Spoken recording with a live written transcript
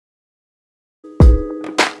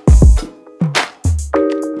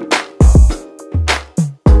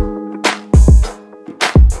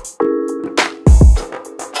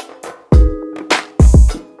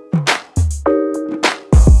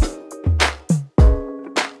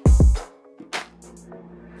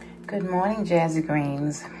Good morning,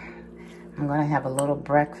 Jazigreens. I'm gonna have a little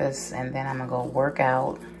breakfast and then I'm gonna go work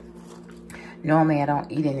out. Normally I don't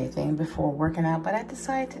eat anything before working out, but I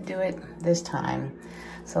decided to do it this time.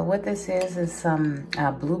 So what this is some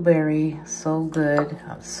blueberry, so good,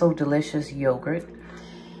 so delicious yogurt,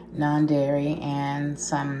 non-dairy, and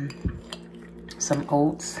some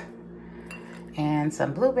oats, and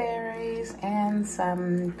some blueberries, and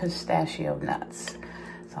some pistachio nuts.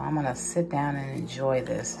 So I'm gonna sit down and enjoy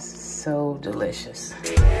this. It's so delicious.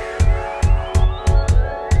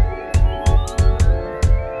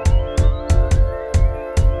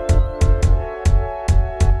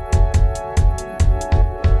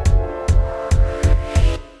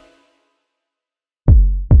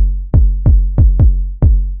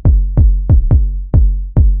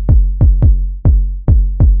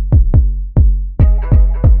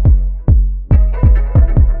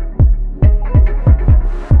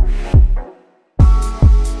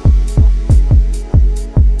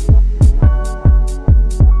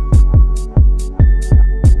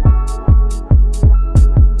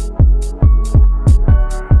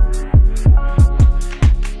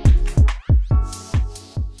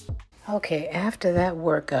 Okay, after that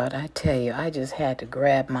workout, I tell you, I just had to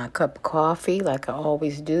grab my cup of coffee like I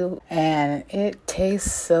always do. And it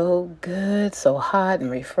tastes so good, so hot and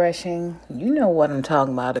refreshing. You know what I'm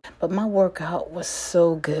talking about. But my workout was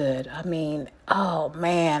so good. I mean, oh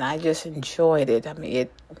man, I just enjoyed it. I mean,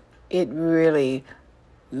 it really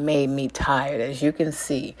made me tired, as you can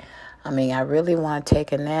see. I mean, I really want to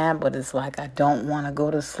take a nap, but it's like I don't want to go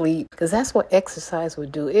to sleep, because that's what exercise will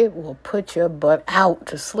do. It will put your butt out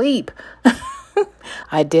to sleep.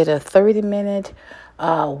 I did a 30-minute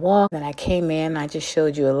walk, and I came in. I just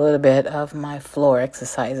showed you a little bit of my floor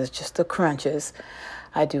exercises, just the crunches.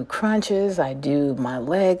 I do crunches. I do my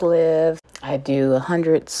leg lifts. I do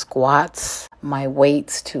 100 squats, my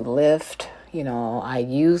weights to lift. You know, I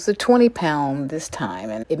use the 20-pound this time,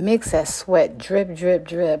 and it makes that sweat drip, drip,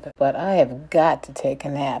 drip. But I have got to take a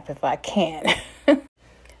nap if I can.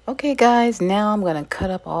 Okay, guys, now I'm going to cut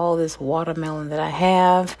up all this watermelon that I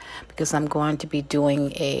have, because I'm going to be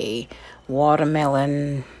doing a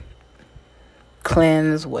watermelon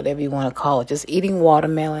cleanse, whatever you want to call it. Just eating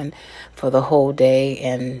watermelon for the whole day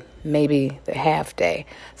and maybe the half day.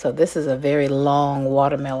 So this is a very long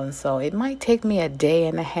watermelon, so it might take me a day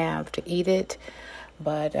and a half to eat it,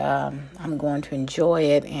 but I'm going to enjoy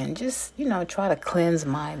it and just, you know, try to cleanse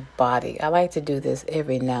my body. I like to do this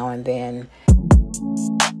every now and then.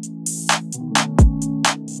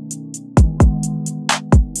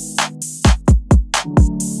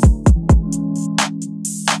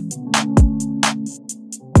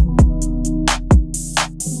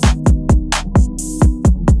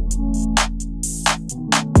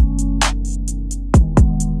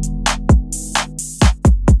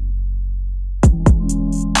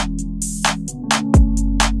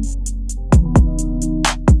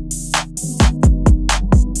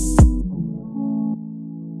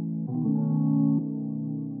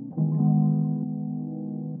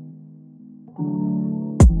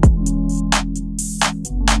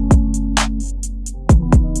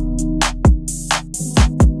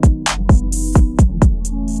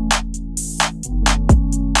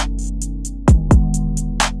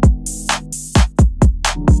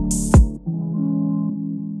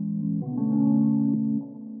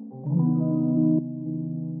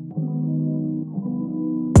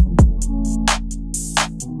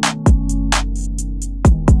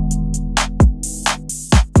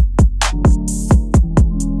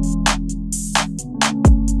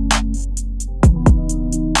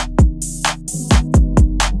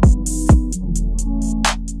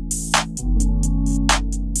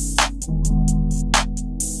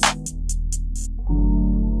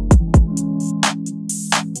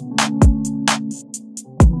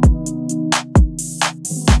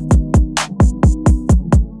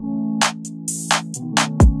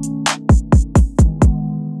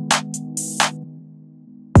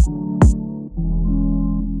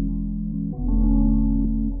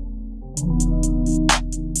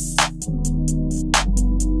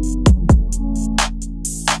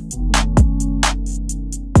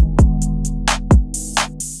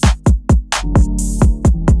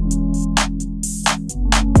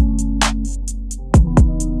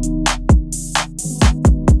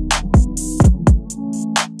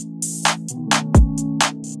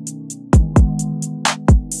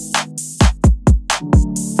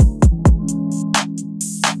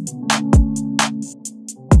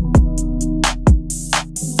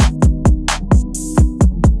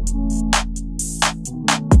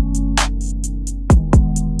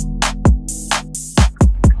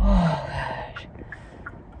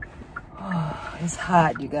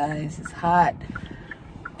 hot, you guys. It's hot.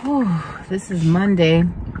 Whew, this is Monday.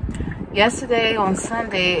 Yesterday on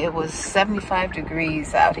Sunday, it was 75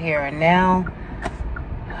 degrees out here. And now,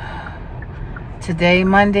 today,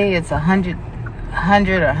 Monday, it's 100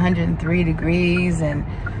 or 103 degrees. And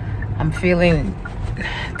I'm feeling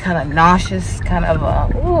kind of nauseous, kind of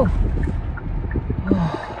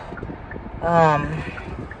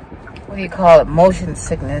what do you call it? Motion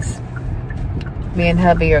sickness. Me and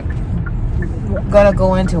hubby are gonna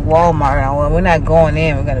go into Walmart. Well, we're not going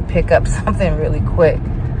in. We're gonna pick up something really quick.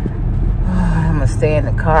 I'm gonna stay in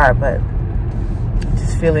the car, but I'm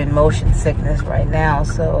just feeling motion sickness right now.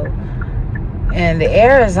 So, and the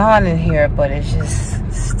air is on in here, but it's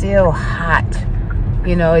just still hot.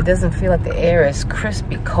 You know, it doesn't feel like the air is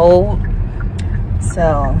crispy cold.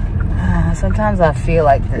 So sometimes I feel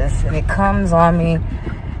like this, and it comes on me.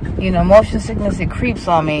 You know, motion sickness, it creeps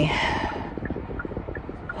on me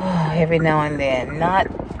every now and then. Not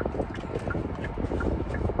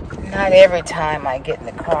every time I get in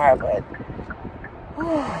the car, but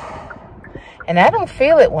and I don't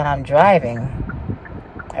feel it when I'm driving.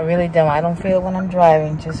 I really don't. I don't feel it when I'm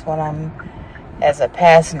driving, just when I'm as a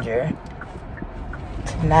passenger.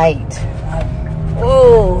 Tonight,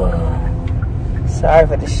 sorry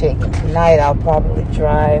for the shaking. Tonight I'll probably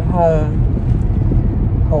drive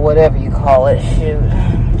home, or whatever you call it. Shoot.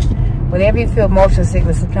 Whenever you feel motion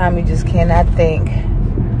sickness, sometimes you just cannot think.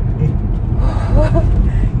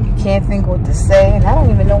 You can't think what to say. And I don't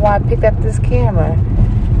even know why I picked up this camera.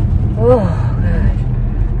 Oh,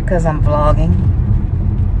 God. Because I'm vlogging.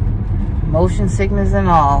 Motion sickness and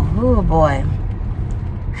all. Oh, boy.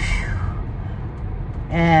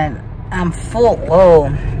 And I'm full.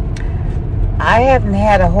 Whoa. I haven't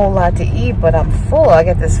had a whole lot to eat, but I'm full. I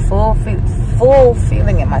get this full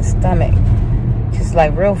feeling in my stomach. Just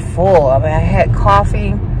like real full. I mean, I had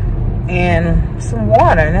coffee and some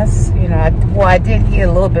water, and that's, you know, I did eat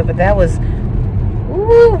a little bit, but that was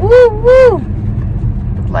woo.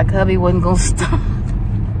 Looked like hubby wasn't gonna stop.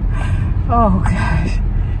 Oh gosh.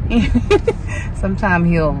 Sometimes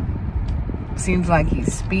seems like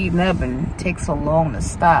he's speeding up and takes so long to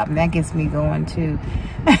stop, and that gets me going too.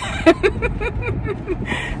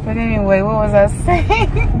 But anyway, what was I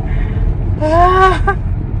saying?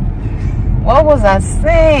 What was I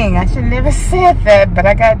saying? I should never said that, but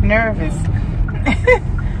I got nervous.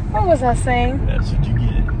 What was I saying? That's what you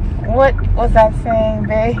get. What was I saying,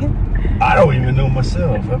 babe? I don't even know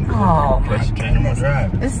myself. Oh my goodness.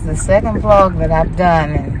 This is the second vlog that I've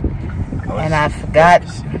done, and I forgot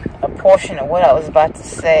a portion of what I was about to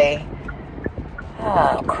say.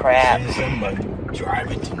 Oh crap. Somebody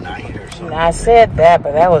driving tonight or something. I said that,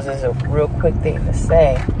 but that was just a real quick thing to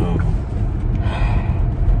say.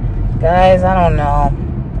 Guys, I don't know.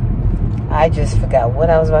 I just forgot what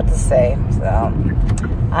I was about to say. So,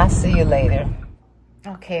 I'll see you later.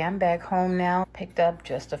 Okay, I'm back home now. Picked up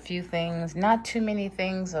just a few things. Not too many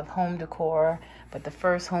things of home decor. But the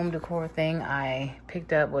first home decor thing I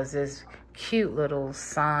picked up was this cute little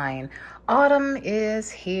sign. Autumn is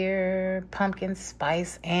here. Pumpkin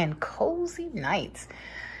spice and cozy nights.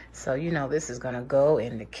 So, you know, this is going to go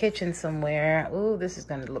in the kitchen somewhere. Ooh, this is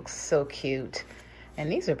going to look so cute. And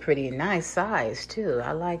these are pretty nice size, too.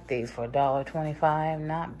 I like these for $1.25.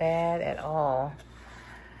 Not bad at all.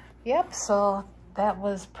 Yep, so that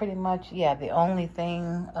was pretty much, yeah, the only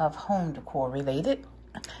thing of home decor related.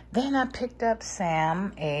 Then I picked up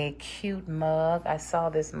Sam a cute mug. I saw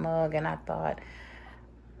this mug and I thought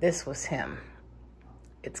this was him.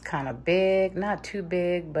 It's kind of big, not too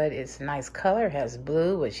big, but it's nice color. It has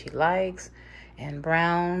blue, which he likes, and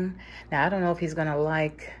brown. Now, I don't know if he's going to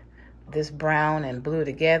like this brown and blue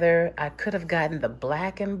together. I could have gotten the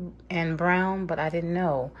black and brown, but I didn't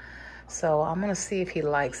know. So I'm going to see if he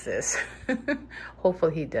likes this.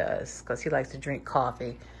 Hopefully he does, because he likes to drink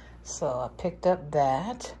coffee. So I picked up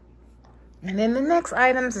that. And then the next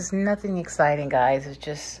items is nothing exciting, guys. It's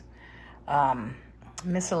just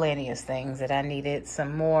miscellaneous things that I needed.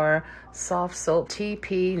 Some more soft soap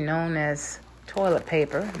TP, known as toilet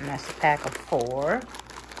paper. And that's a pack of 4.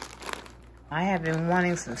 I have been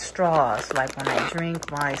wanting some straws, like when I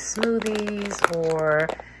drink my smoothies, or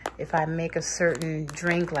if I make a certain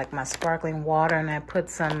drink, like my sparkling water, and I put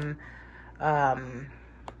some,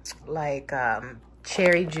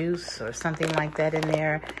 cherry juice or something like that in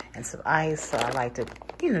there, and some ice. So I like to,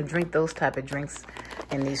 you know, drink those type of drinks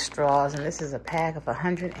in these straws. And this is a pack of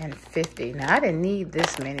 150. Now, I didn't need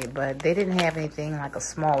this many, but they didn't have anything like a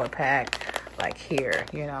smaller pack like here,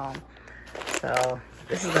 you know. So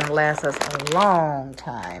this is gonna last us a long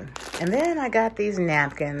time. And then I got these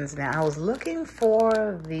napkins. Now, I was looking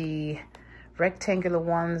for the rectangular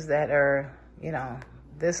ones that are, you know,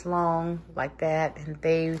 this long like that, and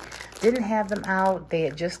they didn't have them out. They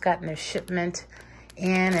had just gotten their shipment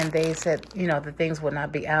in, and they said, you know, the things would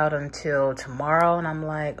not be out until tomorrow. And I'm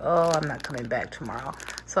like, oh, I'm not coming back tomorrow.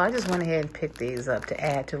 So I just went ahead and picked these up to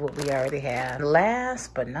add to what we already had.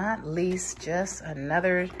 Last but not least, just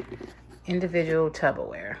another individual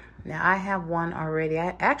Tupperware. Now I have one already.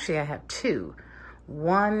 I have two.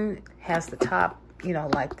 One has the top, you know,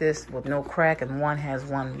 like this with no crack, and one has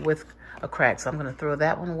one with a crack. So I'm going to throw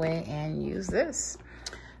that one away and use this.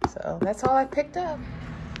 So that's all I picked up.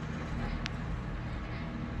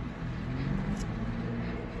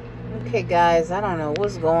 Okay guys, I don't know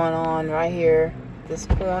what's going on right here, this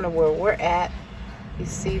corner where we're at. You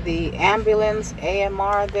see the ambulance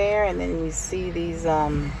AMR there, and then we see these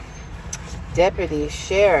deputy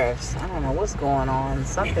sheriffs. I don't know what's going on.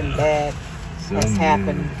 Something bad has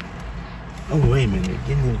happened. Oh, wait a minute.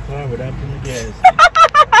 Getting in the car without putting the gas.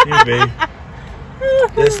 Here, babe.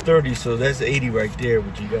 That's 30, so that's 80 right there,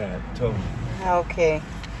 what you got. Told me. Okay.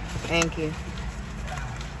 Thank you.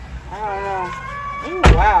 I don't know. Ooh,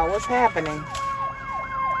 wow, what's happening?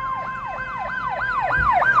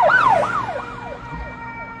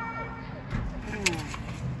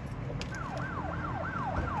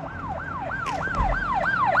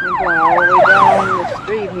 We're going all the way down the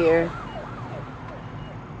street here.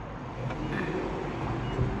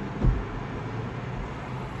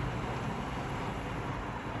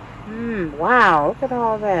 Wow, look at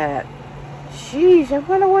all that. Sheesh, I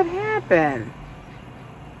wonder what happened.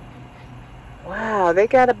 Wow, they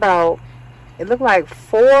got about, it looked like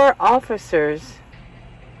 4 officers.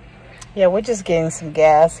 Yeah, we're just getting some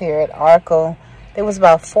gas here at Arco. There was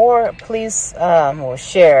about 4 police, or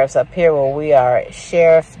sheriffs up here where we are.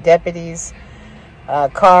 Sheriff, deputies,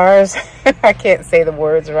 cars. I can't say the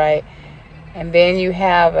words right. And then you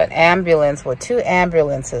have an ambulance, well, 2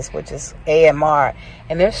 ambulances, which is AMR.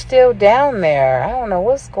 And they're still down there. I don't know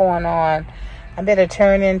what's going on. I better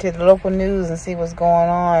turn into the local news and see what's going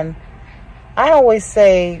on. I always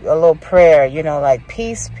say a little prayer, you know, like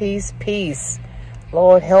peace, peace, peace.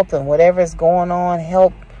 Lord, help them. Whatever's going on,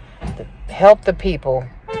 help the people.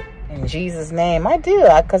 In Jesus' name. I do,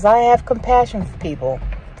 because I have compassion for people.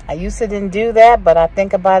 I used to didn't do that, but I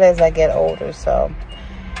think about it as I get older. So,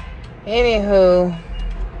 anywho,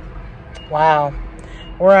 wow.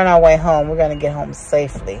 We're on our way home. We're going to get home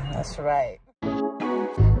safely. That's right.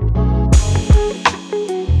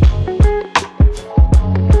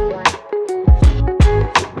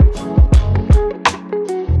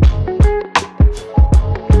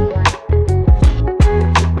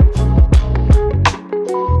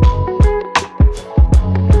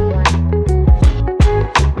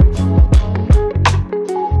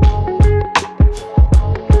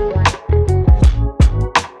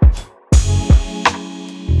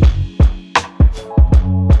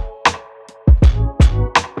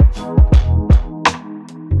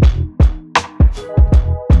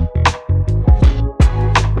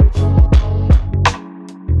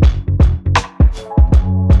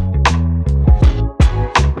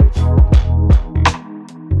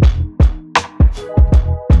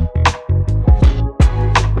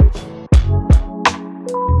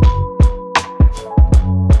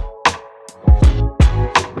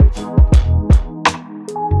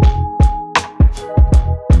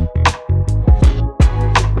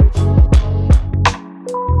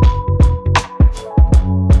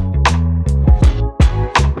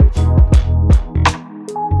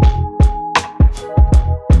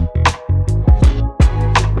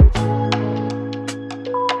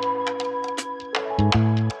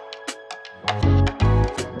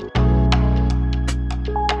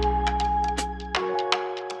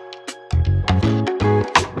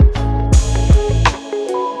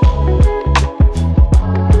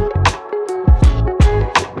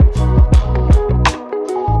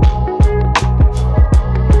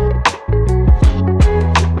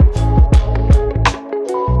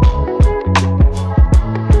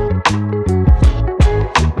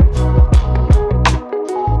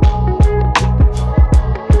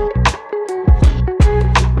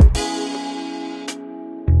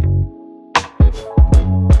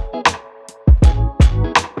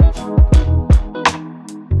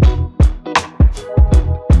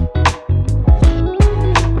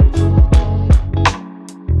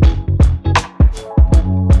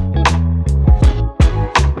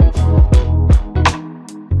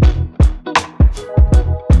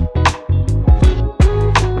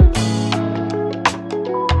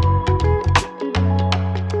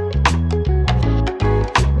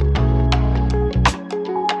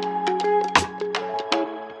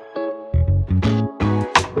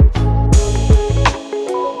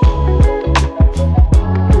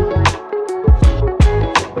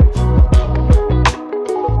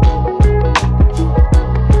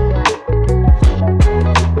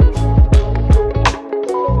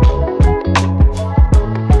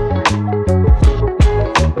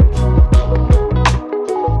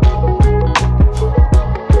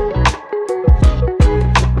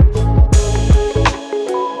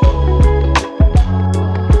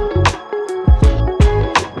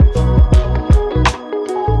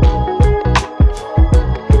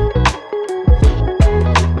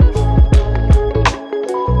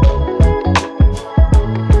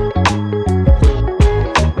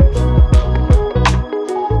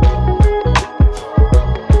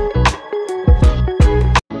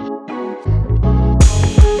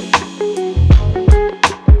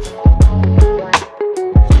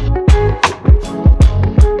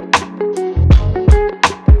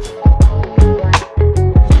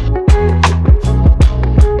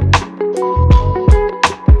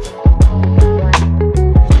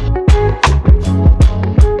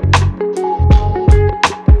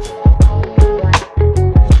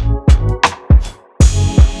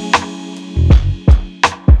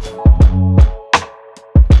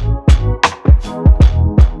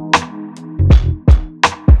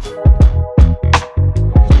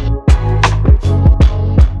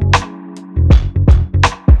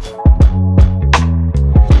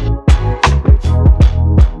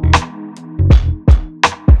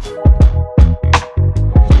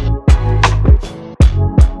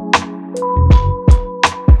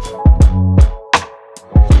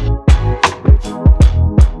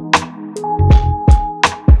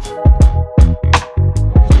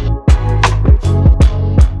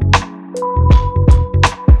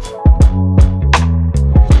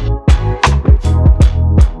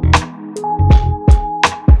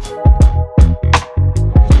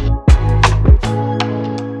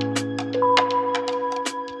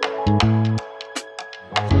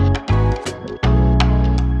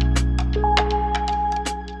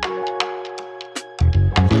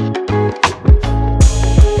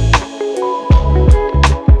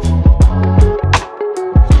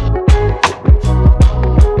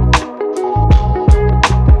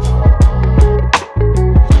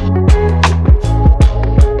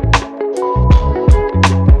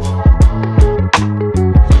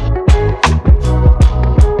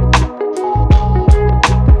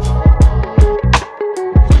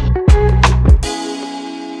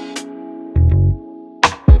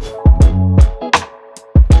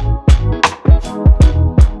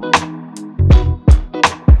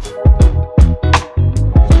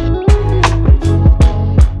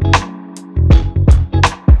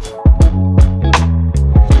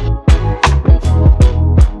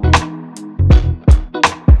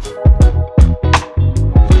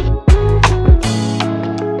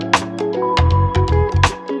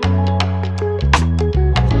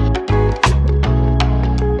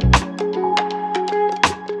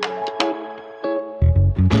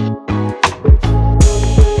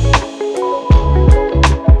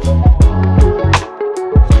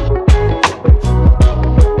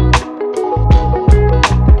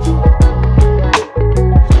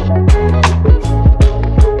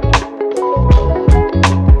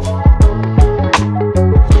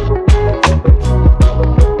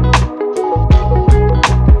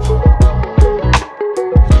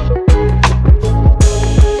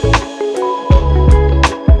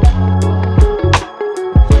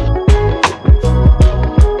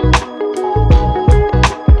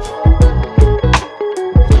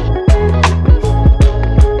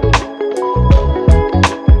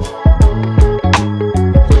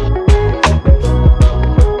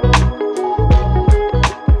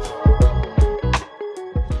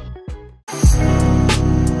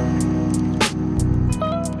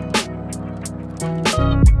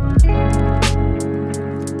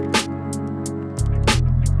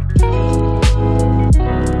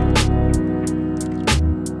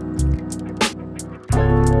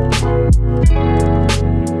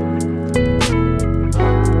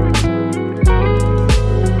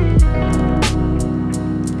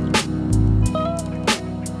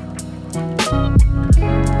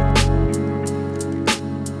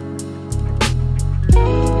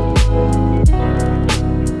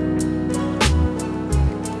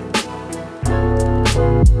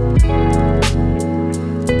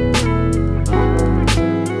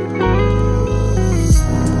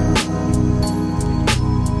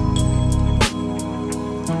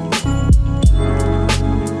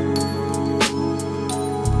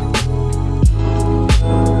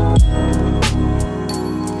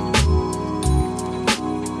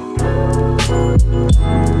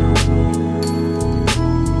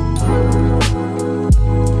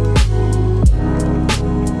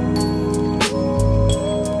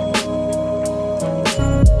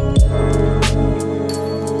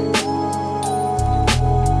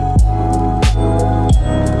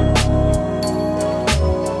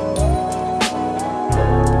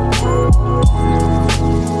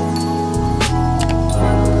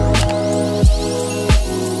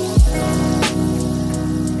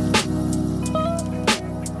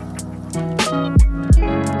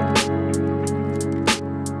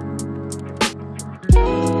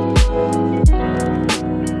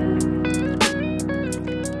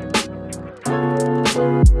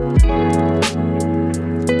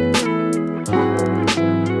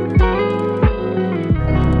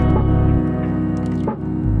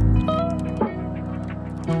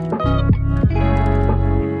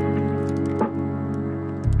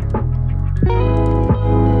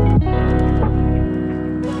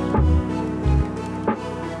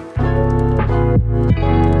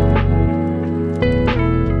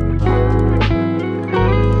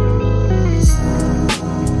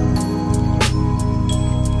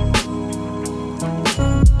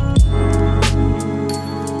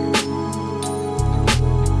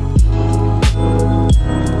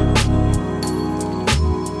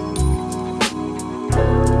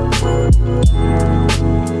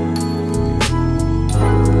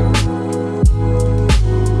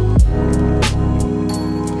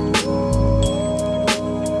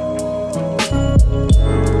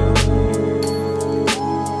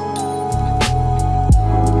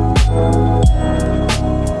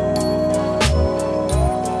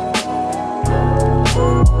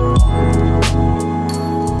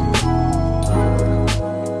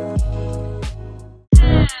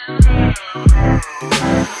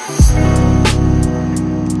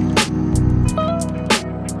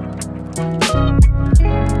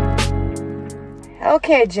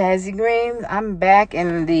 Okay, Jazigreen, I'm back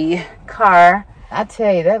in the car. I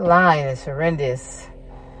tell you, that line is horrendous.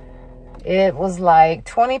 It was like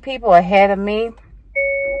 20 people ahead of me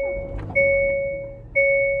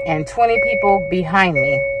and 20 people behind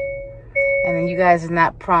me. And then you guys are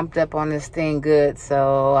not prompt up on this thing good,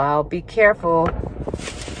 so I'll be careful.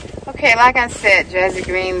 Okay, like I said,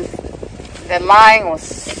 Jazigreen, the line was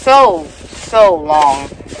so long.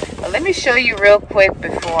 But let me show you real quick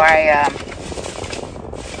before I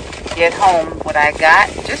get home what I got.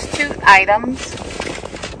 Just 2 items.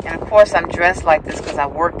 And of course I'm dressed like this because I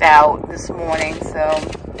worked out this morning, so,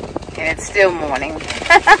 and it's still morning.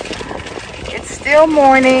 It's still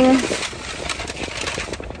morning.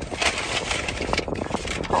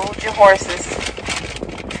 Hold your horses.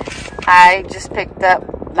 I just picked up,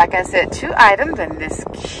 like I said, 2 items and this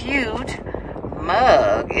cute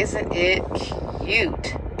mug. Isn't it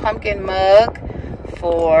cute? Pumpkin mug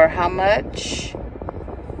for how much?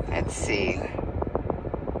 Let's see.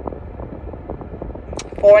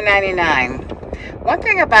 $4.99. One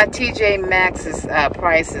thing about TJ Maxx's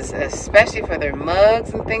prices, especially for their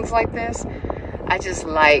mugs and things like this, I just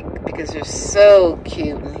like because they're so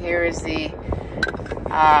cute. And here is the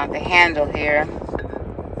handle here.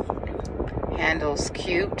 Handle's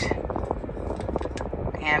cute.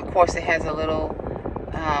 And of course it has a little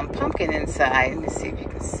pumpkin inside. Let me see if you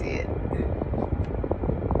can see it.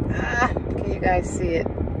 Can you guys see it?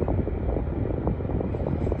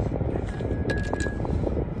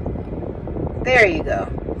 There you go.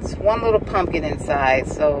 It's one little pumpkin inside.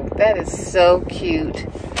 So that is so cute.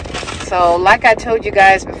 So like I told you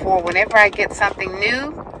guys before, whenever I get something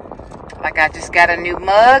new, like I just got a new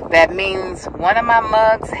mug, that means one of my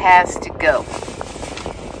mugs has to go.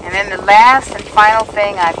 And then the last and final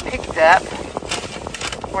thing I picked up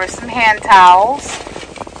were some hand towels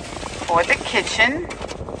for the kitchen.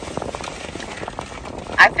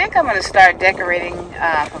 I think I'm going to start decorating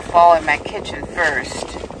for fall in my kitchen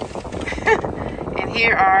first. And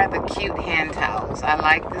here are the cute hand towels. I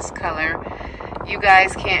like this color. You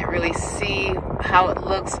guys can't really see how it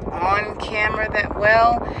looks on camera that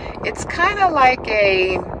well. It's kind of like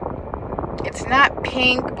it's not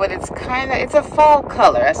pink, but it's a fall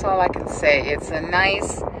color. That's all I can say. It's a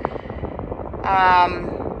nice,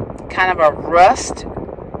 kind of a rust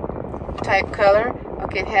type color.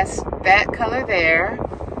 Okay, it has that color there.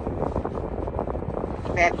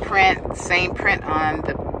 That print, same print on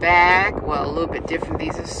the back. Well, a little bit different.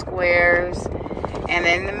 These are squares. And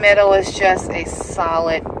in the middle is just a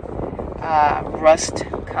solid rust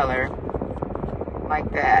color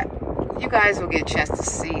like that. You guys will get a chance to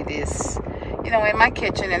see this, you know, in my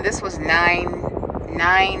kitchen. And this was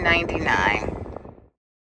 $9.99.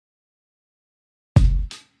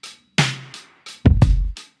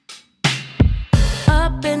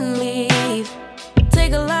 Up and leave.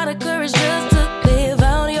 Take a lot of courage just to live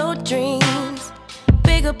out your dreams.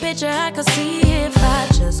 Bigger picture I could see if I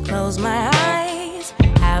just close my eyes.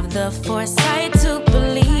 Have the foresight to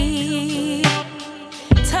believe.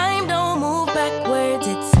 Time don't move backwards,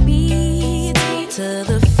 it speeds to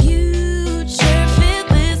the future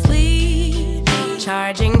fearlessly.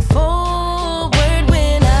 Charging forward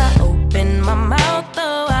when I open my mouth,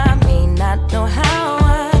 though I may not know how.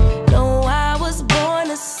 I know I was born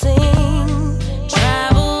to sing.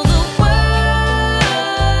 Travel the world,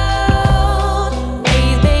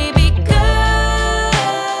 raise baby girls.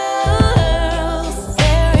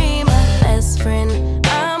 Bury my best friend,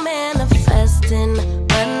 I'm manifesting,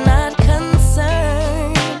 but not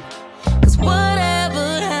concerned. 'Cause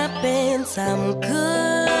whatever happens, I'm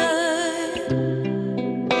good.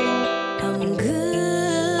 I'm good.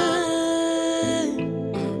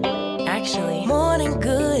 Actually, more than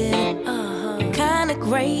good. Kinda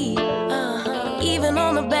great. Even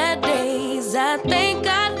on the bad days, I thank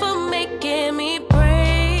God for making me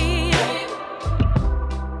brave.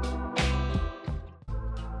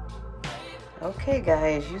 Okay,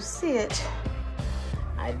 guys, you see it.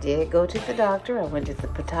 I did go to the doctor. I went to the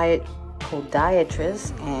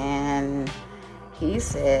podiatrist, and he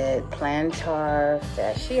said plantar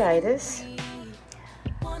fasciitis.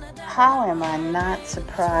 How am I not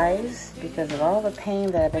surprised? Because of all the pain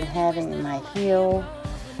that I've been having in my heel.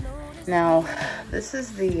 Now, this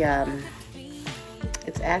is the,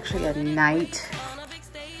 it's actually a night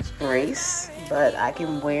brace, but I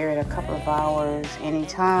can wear it a couple of hours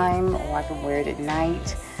anytime, or I can wear it at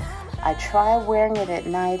night. I try wearing it at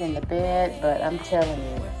night in the bed, but I'm telling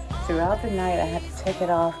you, throughout the night I have to take it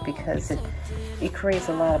off because it creates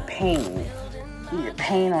a lot of pain. Either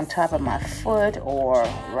pain on top of my foot, or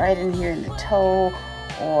right in here in the toe,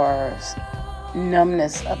 or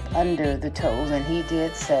numbness up under the toes, and he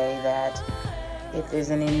did say that if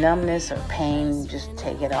there's any numbness or pain, just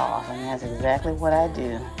take it off, and that's exactly what I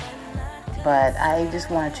do. But I just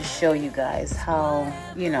wanted to show you guys how,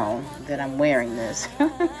 you know, that I'm wearing this,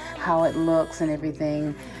 how it looks and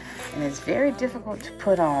everything, and it's very difficult to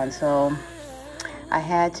put on, so I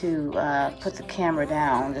had to put the camera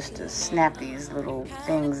down just to snap these little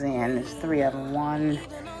things in. There's 3 of them, 1,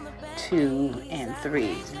 2, and 3.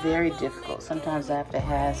 It's very difficult. Sometimes I have to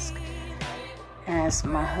ask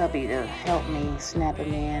my hubby to help me snap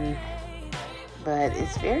them in, but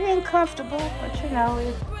it's very uncomfortable, but you know,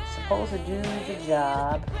 it's supposed to do the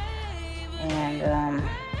job. And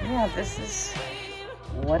yeah, this is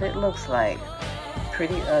what it looks like.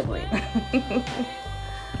 Pretty ugly.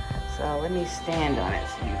 So let me stand on it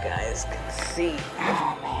so you guys can see.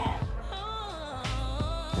 Oh man.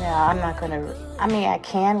 Now I'm not gonna, I mean, I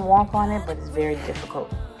can walk on it, but it's very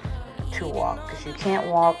difficult to walk because you can't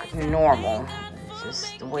walk normal. It's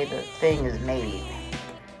just the way the thing is made.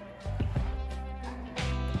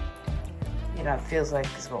 You know, it feels like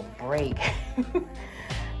it's gonna break.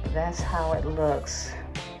 But that's how it looks.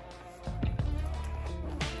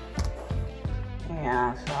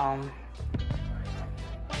 Yeah, so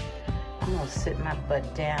I'm gonna sit my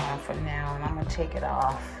butt down for now, and I'm gonna take it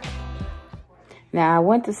off. Now, I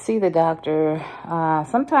went to see the doctor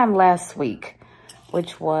sometime last week,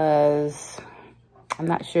 which was, I'm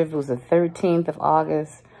not sure if it was the 13th of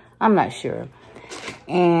August. I'm not sure.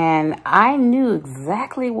 And I knew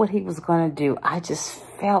exactly what he was going to do. I just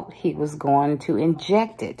felt he was going to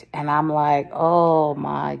inject it. And I'm like, oh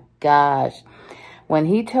my gosh. When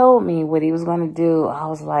he told me what he was going to do, I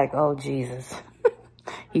was like, oh, Jesus.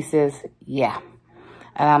 He says, yeah.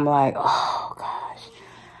 And I'm like, oh, gosh.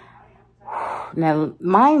 Now,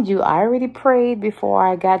 mind you, I already prayed before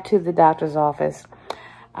I got to the doctor's office.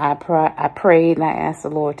 I prayed and I asked the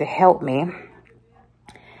Lord to help me.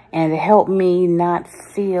 And to help me not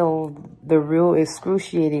feel the real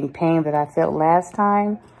excruciating pain that I felt last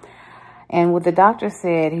time. And what the doctor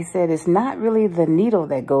said, he said, it's not really the needle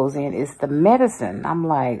that goes in, it's the medicine. I'm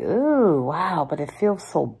like, ooh, wow, but it feels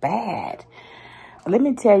so bad. Let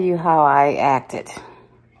me tell you how I acted.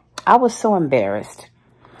 I was so embarrassed.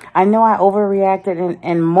 I know I overreacted,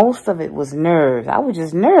 and most of it was nerves. I was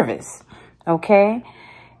just nervous, okay?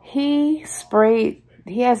 He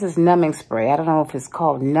has this numbing spray. I don't know if it's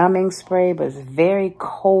called numbing spray, but it's very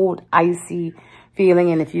cold, icy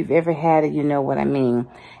feeling. And if you've ever had it, you know what I mean.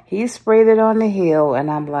 He sprayed it on the heel,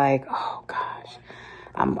 and I'm like, oh, gosh.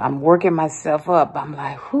 I'm working myself up. I'm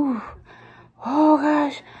like, whew, oh,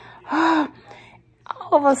 gosh. Ah.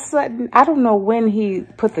 All of a sudden, I don't know when he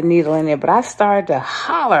put the needle in there, but I started to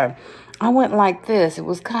holler. I went like this. It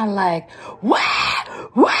was kind of like, wah,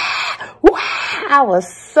 wah, wah. I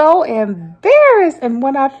was so embarrassed. And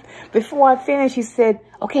before I finished, he said,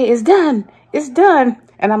 okay, it's done. It's done.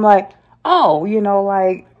 And I'm like, oh, you know,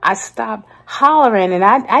 like I stopped hollering, and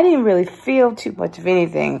I didn't really feel too much of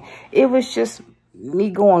anything. It was just me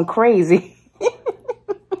going crazy.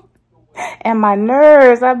 And my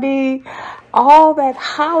nerves, I mean, all that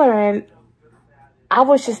hollering, I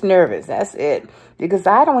was just nervous. That's it. Because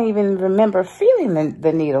I don't even remember feeling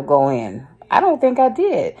the needle go in. I don't think I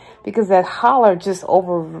did. Because that holler just the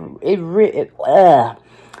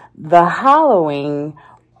hollowing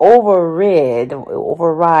override,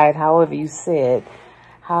 however you say it.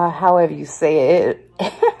 However you say it.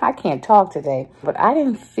 I can't talk today. But I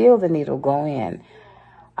didn't feel the needle go in.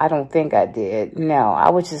 I don't think I did. No, I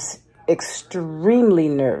was just extremely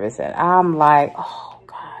nervous, and I'm like, oh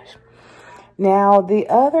gosh. Now the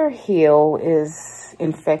other heel is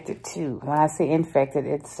infected too. When I say infected,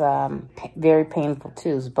 it's very painful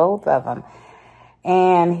too. It's both of them.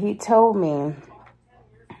 And he told me,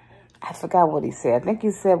 I forgot what he said. I think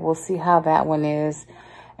he said, we'll see how that one is,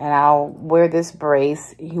 and I'll wear this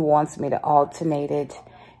brace. He wants me to alternate it,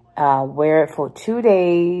 wear it for 2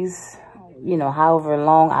 days, you know, however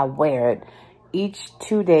long I wear it. Each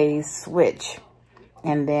 2 days switch,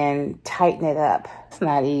 and then tighten it up. It's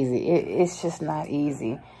not easy. It's just not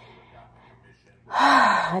easy.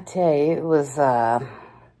 I tell you, it was an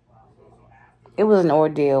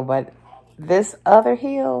ordeal. But this other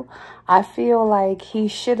heel, I feel like he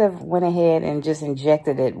should have went ahead and just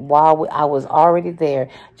injected it while I was already there.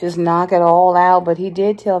 Just knock it all out. But he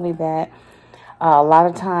did tell me that a lot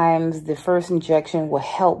of times the first injection will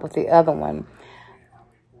help with the other one.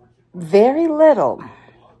 Very little.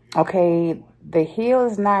 Okay, the heel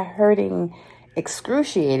is not hurting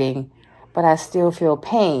excruciating, but I still feel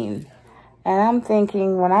pain. And I'm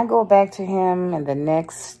thinking, when I go back to him in the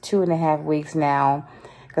next 2.5 weeks now,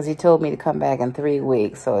 because he told me to come back in 3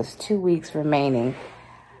 weeks. So it's 2 weeks remaining.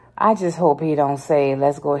 I just hope he don't say,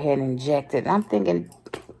 let's go ahead and inject it. And I'm thinking,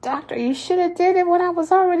 doctor, you should have did it when I was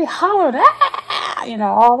already hollering. Ah! You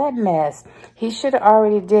know, all that mess. He should have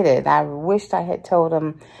already did it. I wished I had told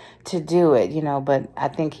him to do it, you know, but I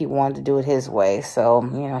think he wanted to do it his way. So,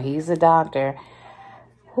 you know, he's a doctor.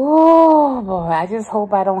 Oh, boy, I just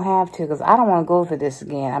hope I don't have to, because I don't want to go through this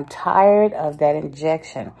again. I'm tired of that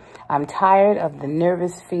injection. I'm tired of the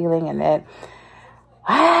nervous feeling and that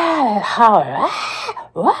holler.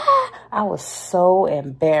 I was so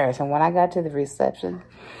embarrassed. And when I got to the reception,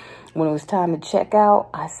 when it was time to check out,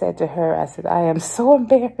 I said to her, I said, I am so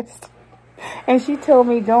embarrassed. And she told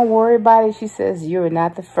me, don't worry about it. She says, you're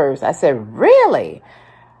not the first. I said, really?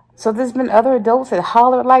 So there's been other adults that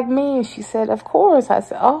hollered like me? And she said, of course. I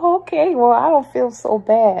said, oh, okay. Well, I don't feel so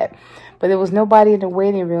bad. But there was nobody in the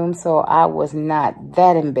waiting room, so I was not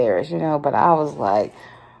that embarrassed, you know. But I was like,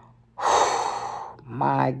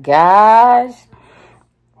 my gosh.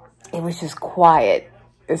 It was just quiet,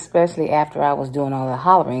 especially after I was doing all the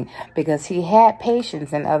hollering, because he had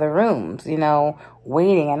patients in other rooms, you know,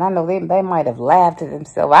 waiting. And I know they might have laughed to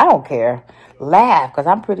themselves. I don't care. Laugh, because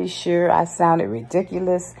I'm pretty sure I sounded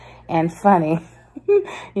ridiculous and funny.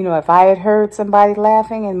 You know, if I had heard somebody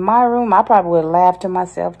laughing in my room, I probably would have laughed to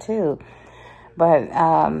myself too. But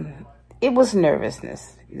it was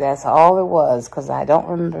nervousness. That's all it was, because I don't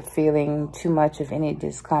remember feeling too much of any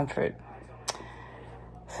discomfort.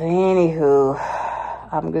 So anywho,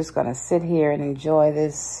 I'm just going to sit here and enjoy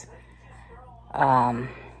this, my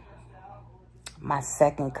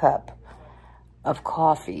second cup of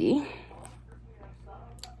coffee.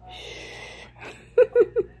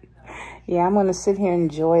 Yeah, I'm going to sit here and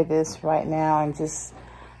enjoy this right now and just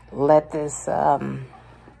let this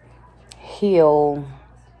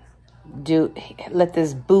let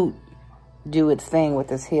this boot do its thing with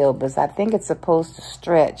this heel, because I think it's supposed to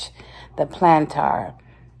stretch the plantar.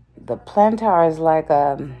 The plantar is like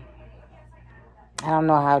I don't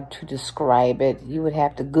know how to describe it. You would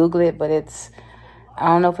have to Google it, but it's, I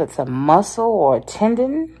don't know if it's a muscle or a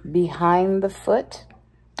tendon behind the foot,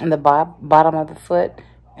 in the bottom of the foot.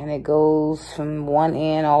 And it goes from one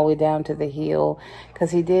end all the way down to the heel.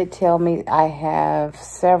 Because he did tell me I have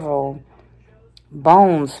several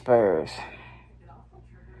bone spurs,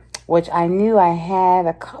 which I knew I had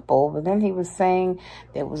a couple. But then he was saying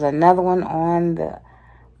there was another one on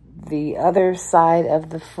the other side of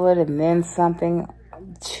the foot, and then something,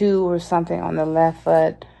 2 or something on the left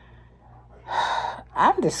foot.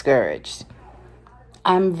 I'm discouraged.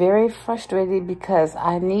 I'm very frustrated because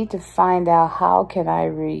I need to find out how can I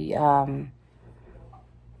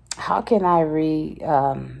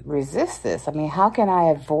resist this? I mean, how can I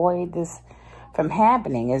avoid this from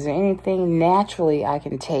happening? Is there anything naturally I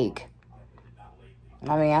can take?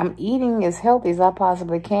 I mean, I'm eating as healthy as I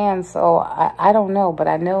possibly can, so I don't know, but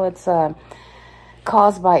I know it's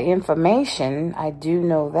caused by inflammation. I do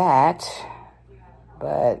know that,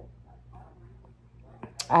 but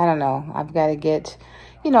I don't know. I've got to get,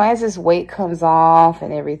 you know, as this weight comes off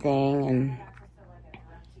and everything, and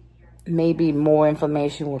maybe more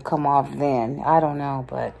inflammation will come off then. I don't know,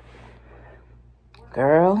 but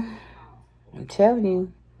girl, I'm telling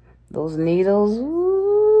you, those needles,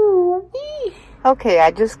 ooh-wee. Okay, I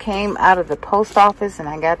just came out of the post office and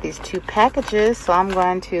I got these 2 packages, so I'm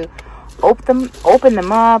going to open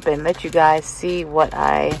them up and let you guys see what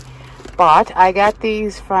I bought. I got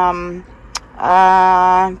these from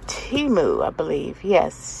Temu, I believe.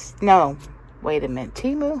 Yes. No. Wait a minute.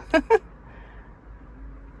 Temu?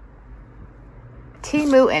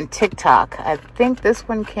 Temu and TikTok. I think this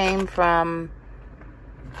one came from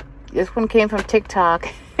TikTok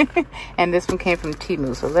and this one came from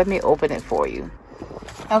Temu. So let me open it for you.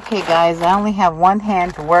 Okay, guys, I only have one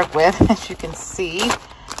hand to work with, as you can see,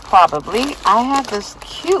 probably. I have this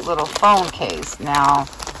cute little phone case. Now,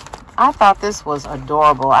 I thought this was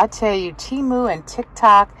adorable. I tell you, Temu and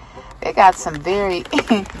TikTok, they got some very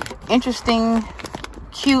interesting,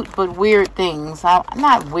 cute, but weird things.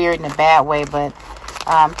 Not weird in a bad way, but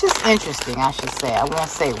just interesting, I should say. I won't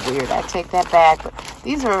say weird. I take that back. But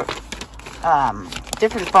these are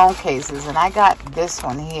different phone cases, and I got this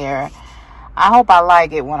one here. I hope I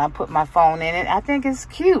like it when I put my phone in it. I think it's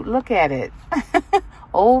cute. Look at it.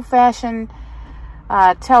 Old-fashioned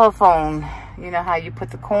telephone. You know how you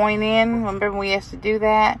put the coin in? Remember when we used to do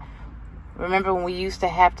that? Remember when we used to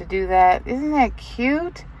have to do that? Isn't that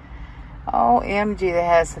cute? OMG, that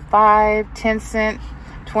has 5, 10 cent,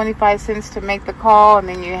 25 cents to make the call, and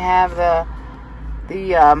then you have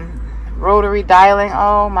the rotary dialing.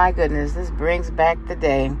 Oh my goodness, this brings back the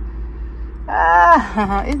day.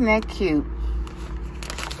 Isn't that cute?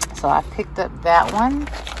 So I picked up that one.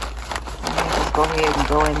 Let me just go ahead and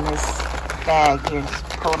go in this bag here and just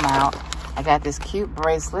pull them out. I got this cute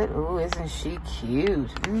bracelet. Ooh, isn't she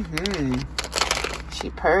cute?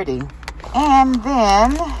 She pretty. And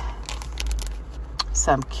then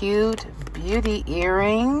some cute beauty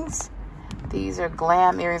earrings. These are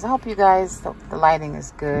glam earrings. I hope you guys, the lighting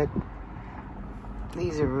is good.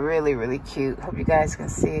 These are really, really cute. Hope you guys can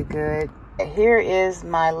see it good. Here is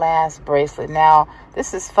my last bracelet. Now,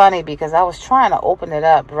 this is funny because I was trying to open it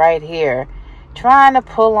up right here. Trying to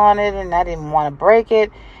pull on it and I didn't want to break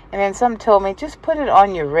it. And then something told me, just put it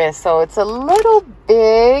on your wrist. So it's a little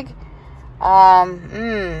big. I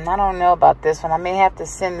don't know about this one. I may have to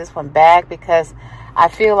send this one back because I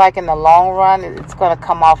feel like in the long run, it's going to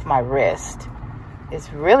come off my wrist.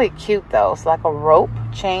 It's really cute though. It's like a rope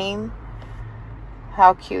chain.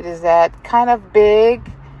 How cute is that? Kind of big.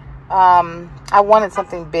 I wanted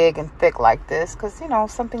something big and thick like this because, you know,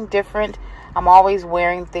 something different. I'm always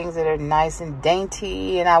wearing things that are nice and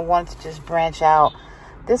dainty and I want to just branch out.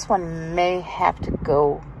 This one may have to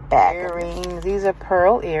go back. Earrings. These are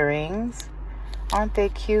pearl earrings. Aren't they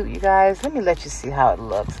cute, you guys? Let me let you see how it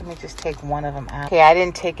looks. Let me just take one of them out. Okay, I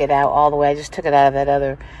didn't take it out all the way. I just took it out of that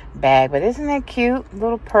other bag. But isn't that cute?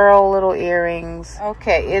 Little pearl, little earrings.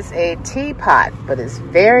 Okay, it's a teapot, but it's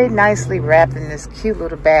very nicely wrapped in this cute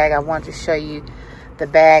little bag. I want to show you the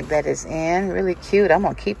bag that it's in. Really cute. I'm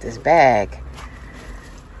going to keep this bag.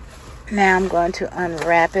 Now I'm going to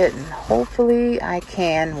unwrap it, and hopefully I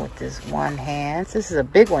can with this one hand. This is a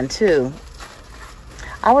big one, too.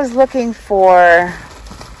 I was looking for,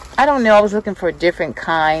 I don't know, I was looking for different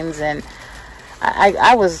kinds, and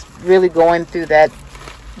I was really going through that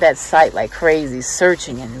site like crazy,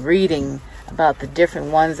 searching and reading about the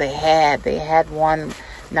different ones they had. They had one,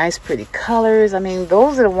 nice pretty colors. I mean,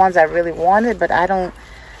 those are the ones I really wanted, but I don't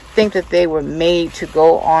think that they were made to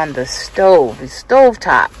go on the stove, the stove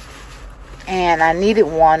top. And I needed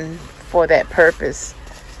one for that purpose.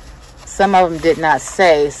 Some of them did not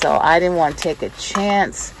say, so I didn't want to take a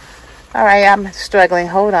chance. All right, I'm struggling.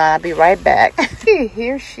 Hold on, I'll be right back.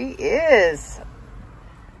 Here she is.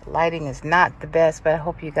 The lighting is not the best, but I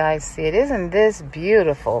hope you guys see it. Isn't this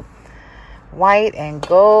beautiful? White and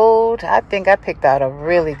gold. I think I picked out a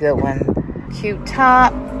really good one. Cute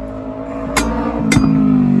top.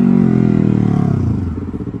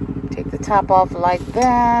 Take the top off like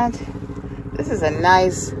that. This is a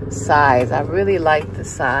nice size. I really like the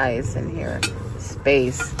size in here.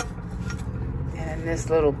 Space. And this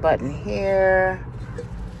little button here.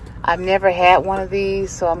 I've never had one of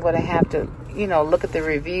these, so I'm going to have to, you know, look at the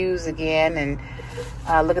reviews again and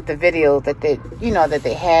look at the video that they, you know, that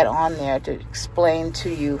they had on there to explain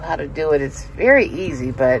to you how to do it. It's very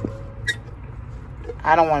easy, but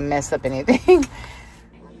I don't want to mess up anything.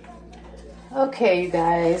 Okay, you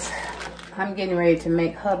guys. I'm getting ready to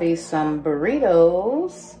make hubby some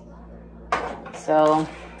burritos. So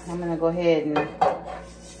I'm going to go ahead and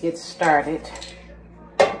get started.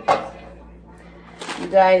 You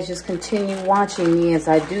guys just continue watching me as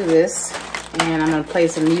I do this. And I'm going to play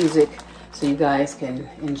some music so you guys can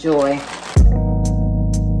enjoy.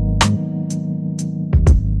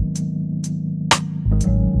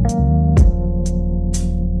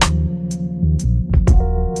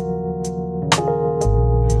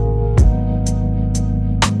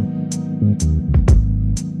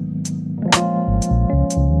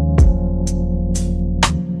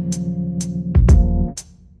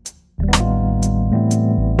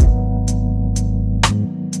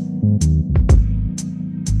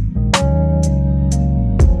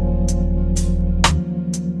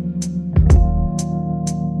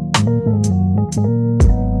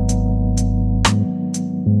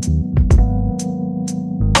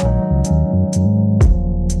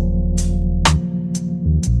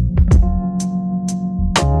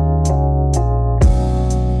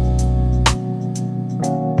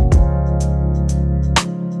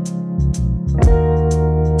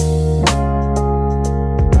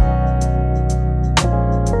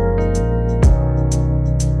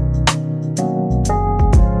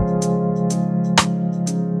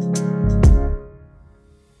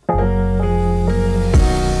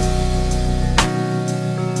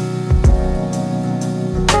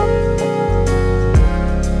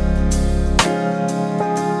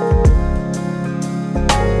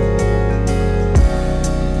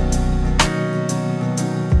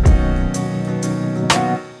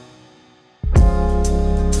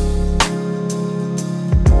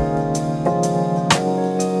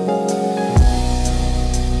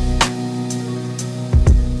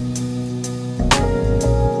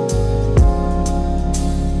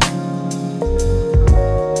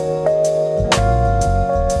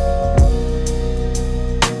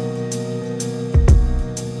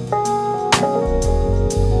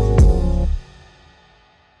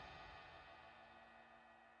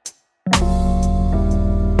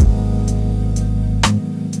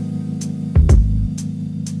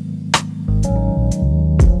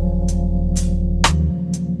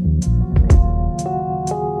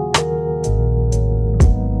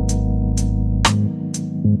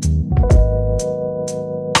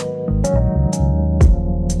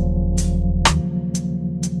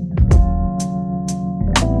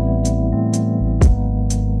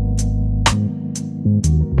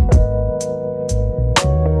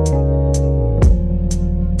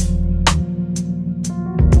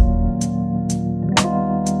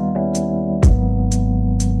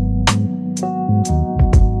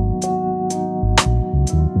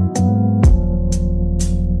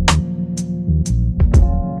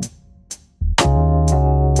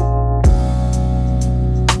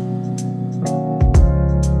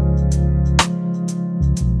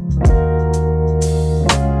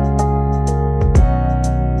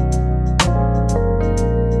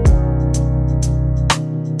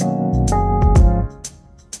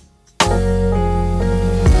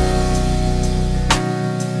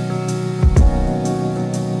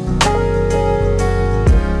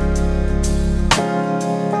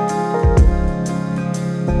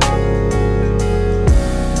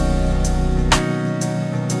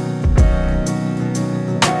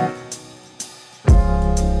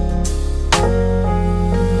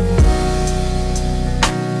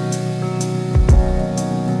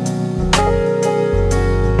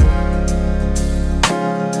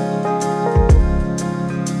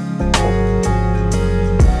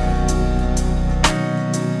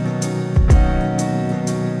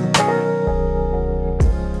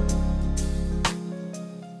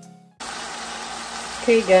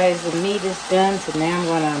 Okay guys, the meat is done, so now I'm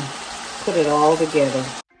gonna put it all together.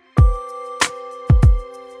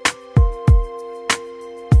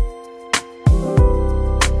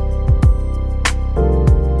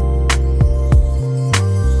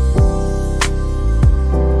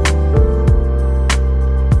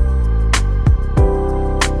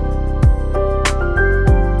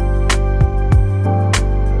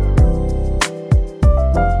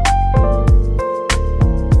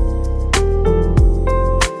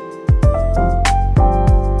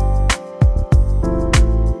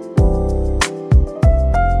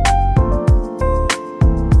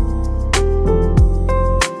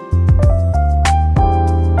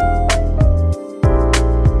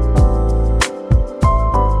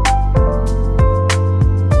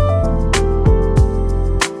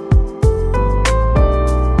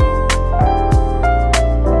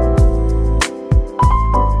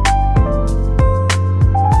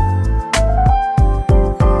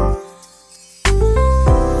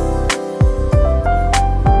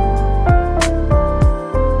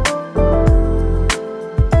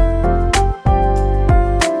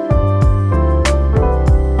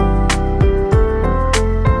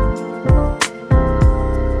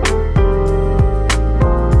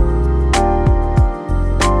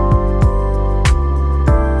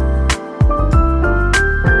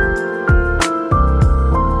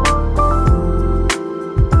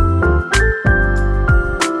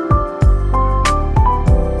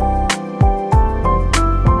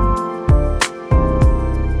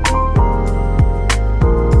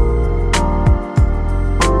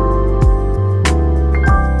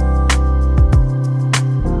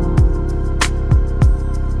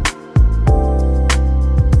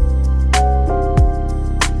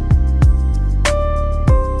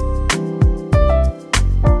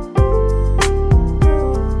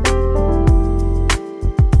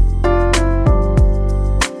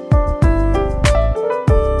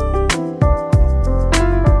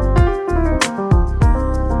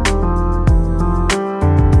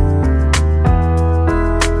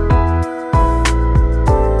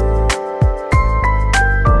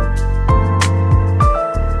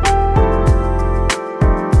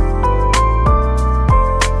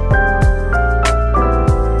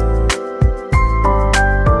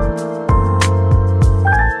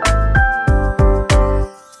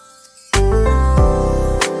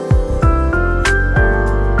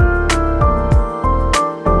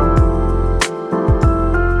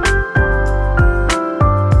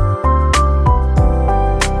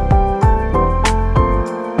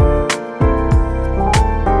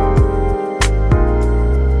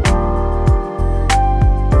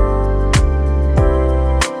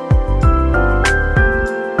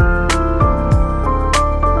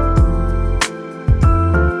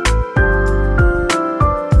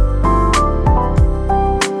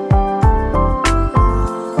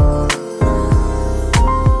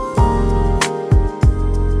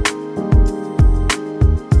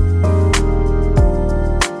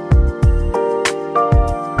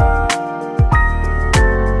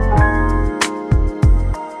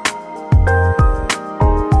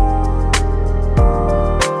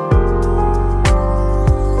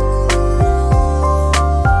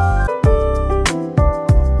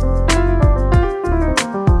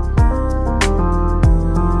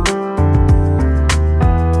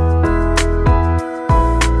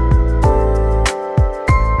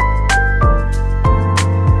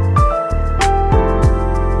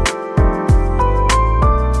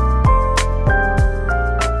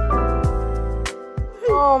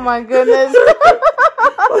 my goodness.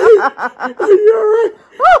 Are you alright?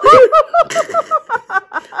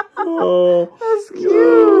 Oh, that's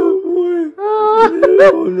cute.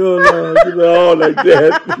 Oh, no. Oh, like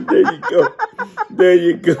that. There you go. There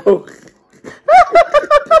you go.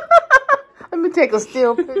 Let me take a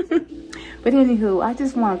still picture. But anywho, I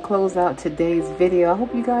just want to close out today's video. I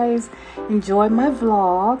hope you guys enjoyed my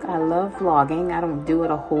vlog. I love vlogging. I don't do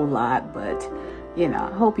it a whole lot, but you know,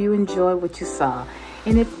 I hope you enjoyed what you saw.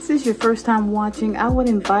 And if this is your first time watching, I would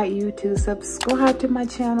invite you to subscribe to my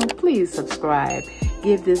channel. Please subscribe.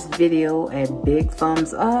 Give this video a big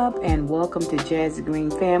thumbs up, and welcome to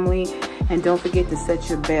Jazigreen family. And don't forget to set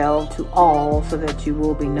your bell to all so that you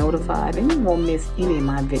will be notified and you won't miss any of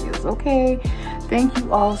my videos, okay? Thank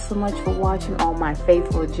you all so much for watching, all my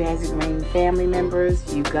faithful Jazigreen family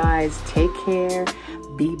members. You guys take care,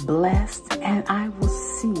 be blessed, and I will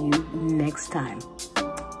see you next time.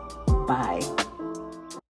 Bye.